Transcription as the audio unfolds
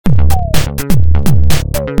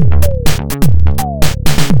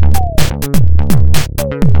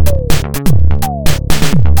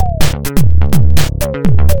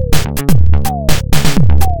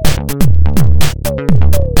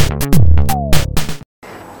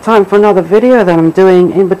Time for another video that I'm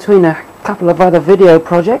doing in between a couple of other video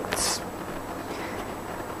projects.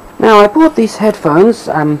 Now, I bought these headphones,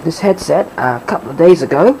 this headset, a couple of days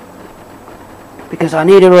ago because I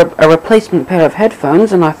needed a replacement pair of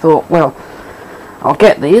headphones, and I thought, well, I'll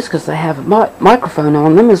get these because they have a microphone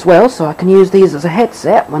on them as well, so I can use these as a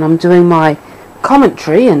headset when I'm doing my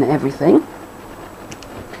commentary and everything.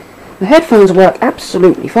 The headphones work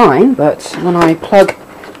absolutely fine, but when I plug...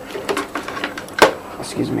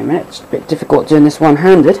 Excuse me a minute, it's a bit difficult doing this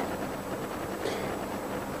one-handed.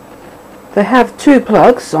 They have two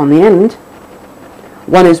plugs on the end.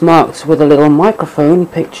 One is marked with a little microphone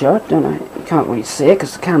picture, don't know, you can't really see it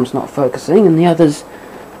because the camera's not focusing, and the other's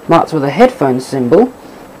marked with a headphone symbol.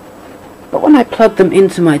 But when I plug them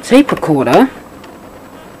into my tape recorder,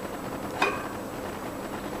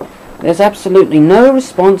 there's absolutely no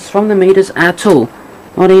response from the meters at all.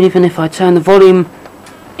 Not even if I turn the volume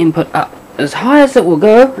input up as high as it will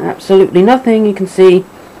go, absolutely nothing you can see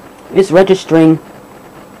is registering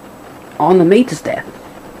on the meters there.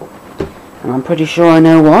 And I'm pretty sure I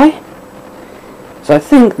know why. So I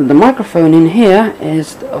think that the microphone in here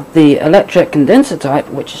is of the electret condenser type,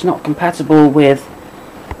 which is not compatible with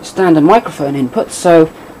standard microphone inputs, so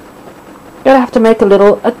I'm going to have to make a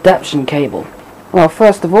little adaption cable. Well,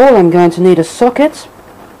 first of all, I'm going to need a socket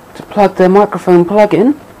to plug the microphone plug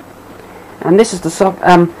in, and this is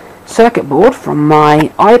the circuit board from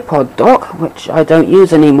my iPod dock, which I don't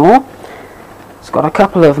use anymore. It's got a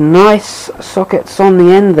couple of nice sockets on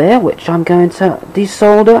the end there, which I'm going to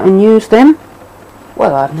desolder and use them.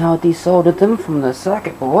 Well, I've now desoldered them from the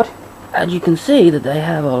circuit board, and you can see that they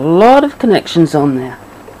have a lot of connections on there.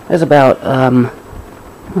 There's about,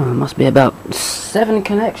 must be about 7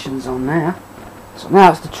 connections on there. So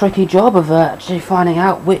now it's the tricky job of actually finding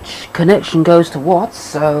out which connection goes to what,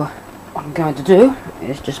 so what I'm going to do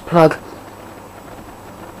is just plug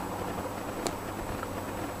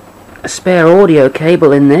a spare audio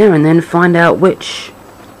cable in there and then find out which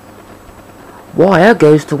wire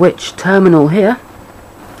goes to which terminal here.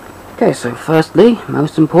 Okay, so firstly,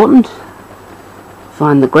 most important,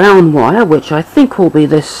 find the ground wire, which I think will be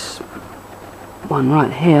this one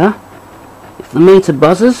right here. If the meter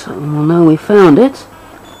buzzes, we'll know we found it.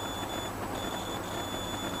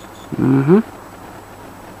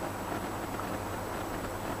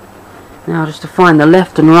 Now just to find the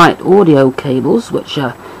left and right audio cables, which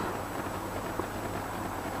are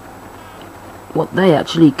what they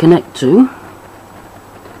actually connect to.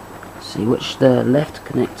 See which the left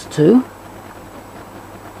connects to.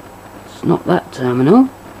 It's not that terminal.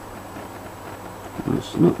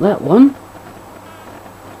 It's not that one.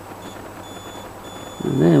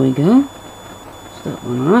 And there we go. It's that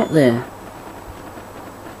one right there.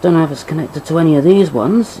 Don't know if it's connected to any of these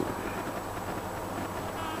ones.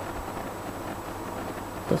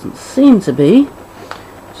 Doesn't seem to be.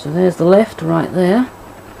 So there's the left right there.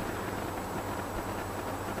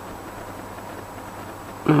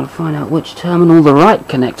 I'll find out which terminal the right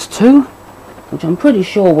connects to, which I'm pretty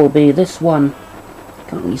sure will be this one.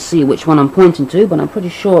 Can't really see which one I'm pointing to, but I'm pretty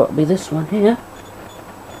sure it'll be this one here.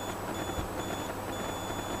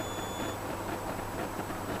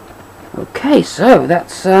 Okay, so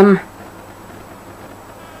that's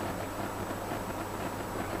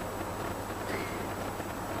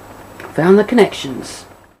found the connections.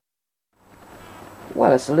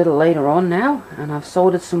 Well, it's a little later on now, and I've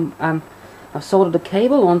soldered I've soldered a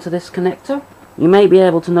cable onto this connector. You may be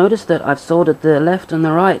able to notice that I've soldered the left and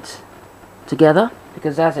the right together,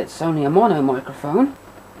 because as it's only a mono microphone.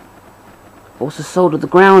 Also soldered the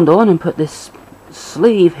ground on and put this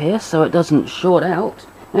sleeve here so it doesn't short out.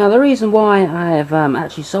 Now the reason why I've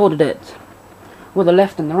actually soldered it with the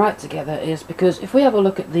left and the right together is because if we have a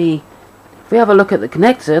look at the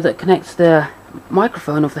connector that connects the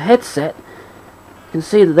microphone of the headset, you can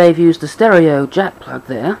see that they've used a stereo jack plug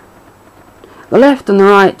there. The left and the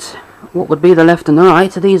right, what would be the left and the right,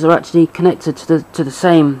 these are actually connected to the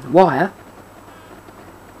same wire.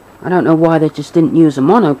 I don't know why they just didn't use a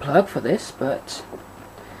mono plug for this, but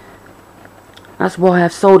that's why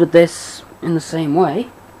I've soldered this in the same way.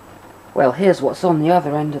 Well, here's what's on the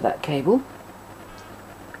other end of that cable.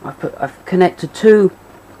 I've connected 2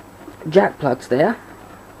 jack plugs there.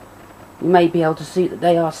 You may be able to see that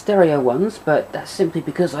they are stereo ones, but that's simply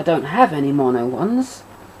because I don't have any mono ones.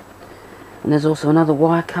 And there's also another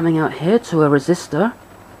wire coming out here to a resistor.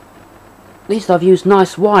 At least I've used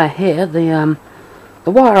nice wire here. The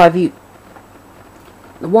wire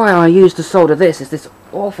I used to solder this is this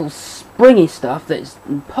awful springy stuff that is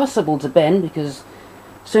impossible to bend, because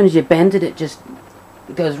as soon as you bend it, it just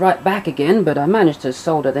goes right back again. But I managed to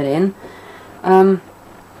solder that in.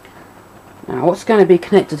 Now Now what's going to be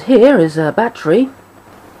connected here is a battery.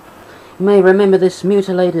 You may remember this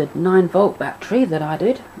mutilated 9-volt battery that I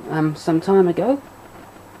did some time ago.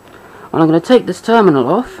 And I'm going to take this terminal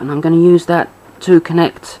off, and I'm going to use that to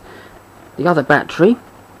connect the other battery,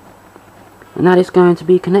 and that is going to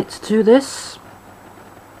be connected to this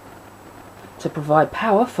to provide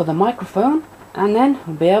power for the microphone, and then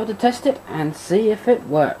we'll be able to test it and see if it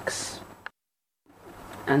works.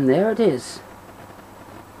 And there it is.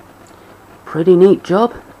 Pretty neat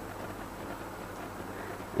job.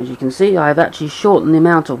 As you can see, I've actually shortened the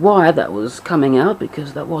amount of wire that was coming out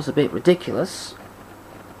because that was a bit ridiculous.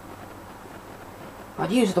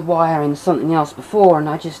 I'd used the wire in something else before, and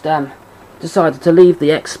I just decided to leave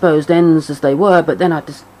the exposed ends as they were, but then I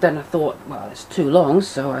thought, well, it's too long,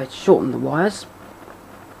 so I shortened the wires.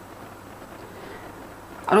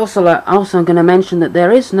 I'm also going to mention that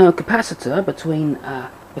there is no capacitor between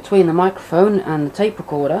the microphone and the tape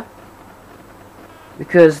recorder,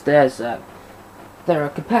 because there are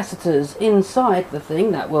capacitors inside the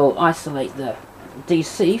thing that will isolate the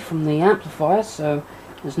DC from the amplifier, so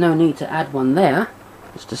there's no need to add one there.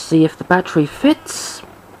 Just to see if the battery fits.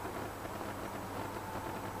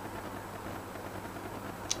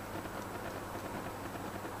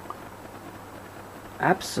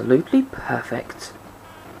 Absolutely perfect.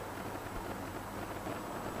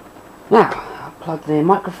 Now, I'll plug the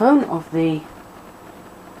microphone of the...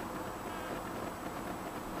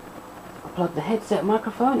 I'll plug the headset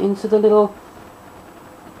microphone into the little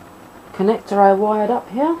connector I wired up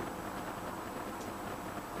here.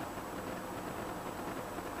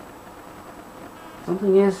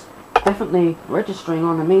 Something is definitely registering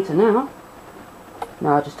on the meter now.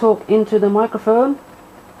 Now I just talk into the microphone,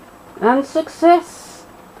 and success!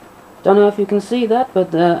 Don't know if you can see that,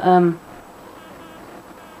 but the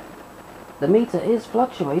meter is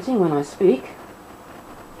fluctuating when I speak.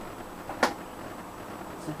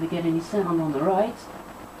 So if we get any sound on the right,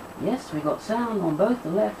 yes, we got sound on both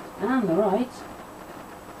the left and the right.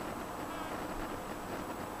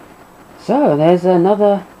 So there's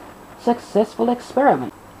another successful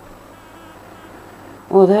experiment.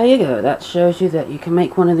 Well, there you go. That shows you that you can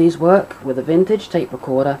make one of these work with a vintage tape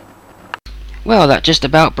recorder. Well, that just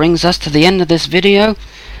about brings us to the end of this video.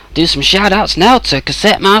 Do some shout outs now to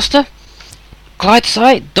Cassette Master,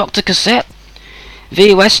 Clydeside, Dr. Cassette,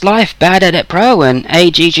 V Westlife, Bad Edit Pro, and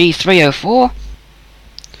AGG304.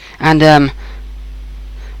 And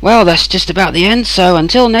well, that's just about the end, so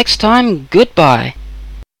until next time, goodbye.